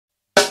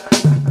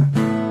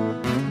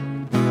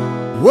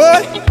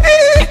What?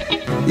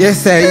 Yes,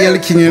 sir, you're the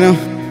king, you know,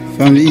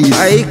 from the east.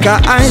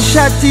 Afrika and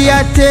Shatty,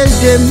 I tell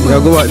them. You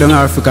go back down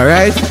Africa,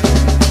 right?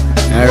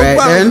 Alright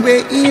then.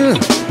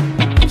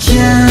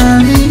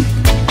 Johnny,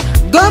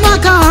 go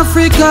back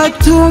Africa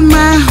to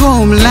my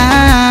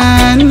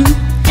homeland.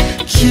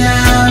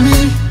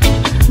 Johnny,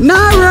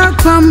 now work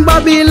from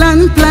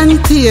Babylon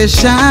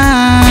plantation.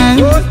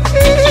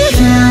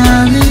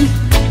 Johnny,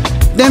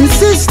 them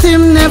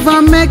system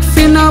never make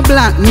for no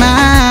black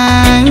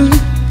man.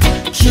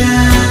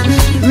 Johnny,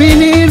 we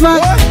need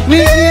what?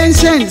 We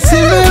ancient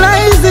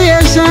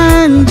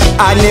civilization.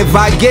 I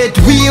never get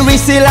weary,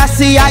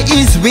 Selassie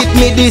is with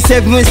me. The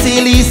seven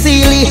silly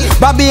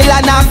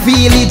Babylon I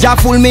feel it, Jah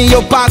full me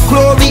up a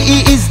glory.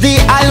 He is the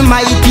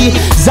Almighty.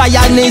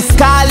 Zion is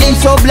calling,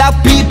 so black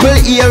people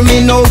hear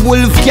me. No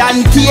wolf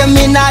can tear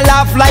me, not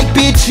laugh like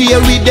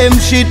Pichiri. Them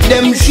shit,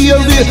 them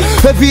sherry,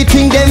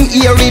 everything them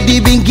eerie. The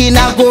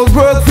beginner go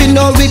work for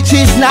no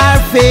riches nor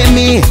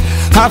fame.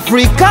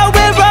 Africa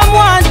where I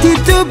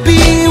wanted to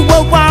be.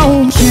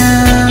 Wow,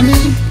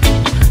 Johnny,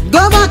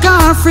 go back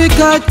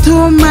Africa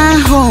to my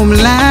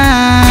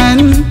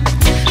homeland.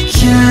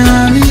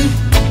 Johnny,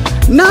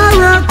 now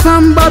work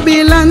from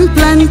Babylon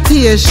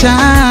plantation.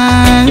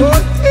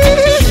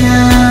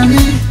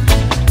 Johnny,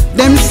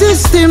 them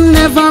system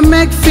never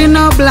make for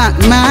no black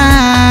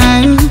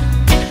man.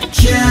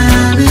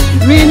 Johnny,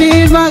 we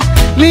need what?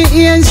 We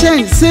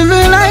ancient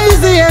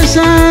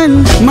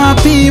civilization. My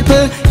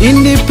people,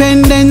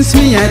 independence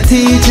me I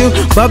teach you.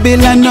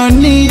 Babylon don't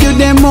need you,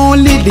 them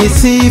only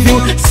deceive you.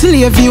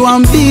 Slave you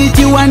and beat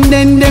you and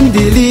then them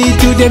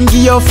delete you. Them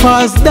give you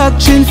false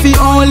doctrine fi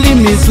only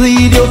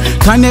mislead you.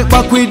 Connect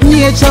back with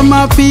nature,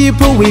 my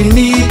people, we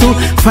need to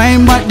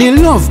find back the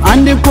love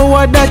and the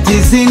power that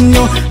is in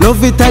you.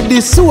 Love it at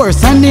the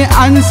source and the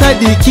answer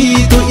the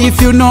key to. If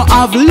you don't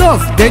have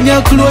love, then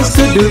you're close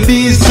to the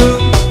beast.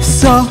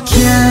 So,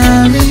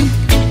 Johnny,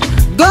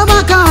 go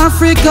back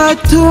Africa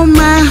to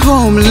my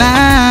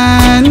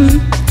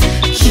homeland.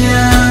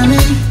 Johnny,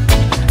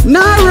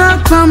 now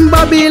work from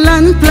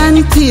Babylon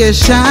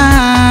plantation.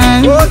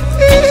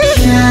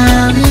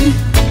 Johnny,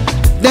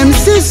 them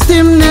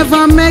system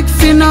never make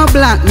for no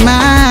black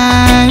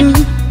man.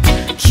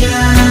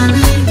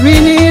 Johnny, we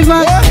need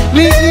what?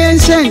 We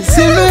ancient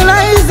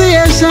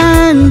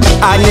civilization.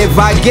 I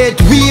never get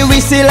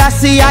weary,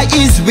 Selassie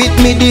is with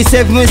me. The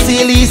seven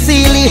silly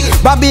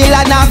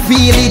Babylon I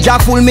feel it, Jah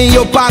full me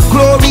up a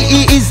glory.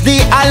 He is the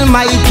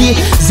Almighty.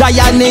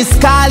 Zion is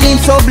calling,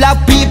 so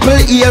black people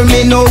hear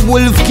me. No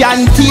wolf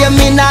can tear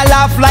me, not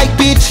laugh like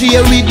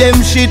Pichiri.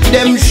 Them shit,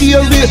 them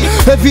sherry,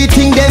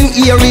 everything them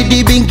eerie.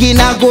 The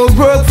beginner go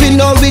work for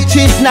no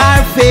riches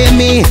nor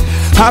fame.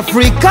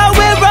 Africa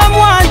where I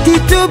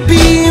wanted to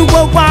be.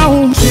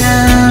 Wow,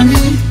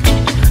 Johnny,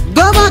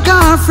 go back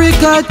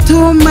Africa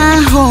to my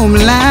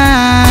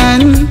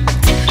homeland.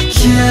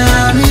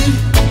 Johnny,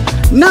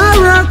 now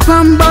work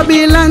from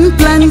Babylon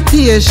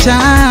plantation.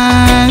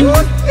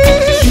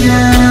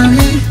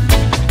 Johnny,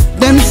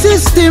 them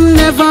system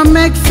never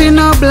make for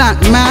no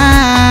black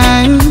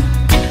man.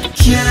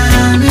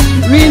 Johnny,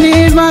 we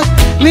need what?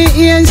 We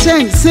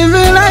ancient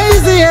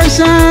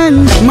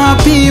civilization. My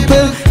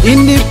people,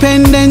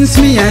 independence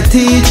me I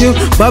teach you.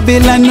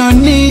 Babylon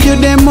don't need you,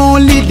 them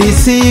only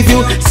deceive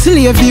you.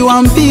 Slave you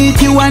and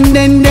beat you and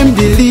then them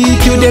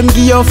delete you. Them give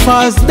you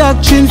false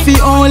doctrine fi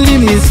only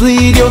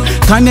mislead you.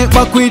 Connect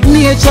back with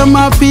nature,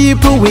 my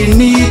people, we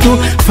need to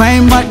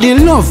find back the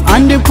love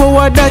and the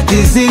power that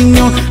is in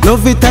you.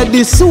 Love it at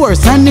the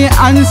source and the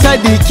answer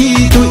the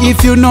key to.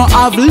 If you don't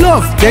have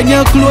love, then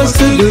you're close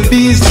to the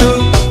beast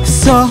too.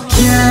 So,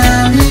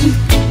 Johnny,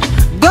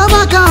 go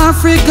back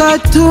Africa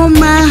to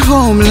my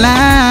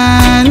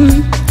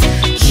homeland.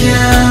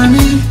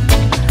 Johnny,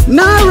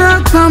 now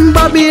work from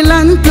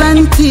Babylon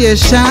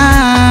plantation.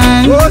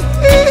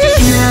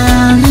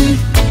 Johnny,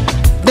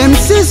 them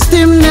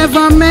system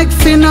never make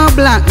for no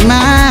black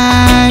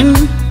man.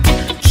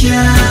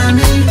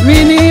 Johnny,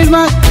 we need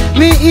what?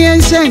 We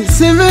ancient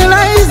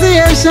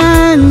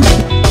civilization.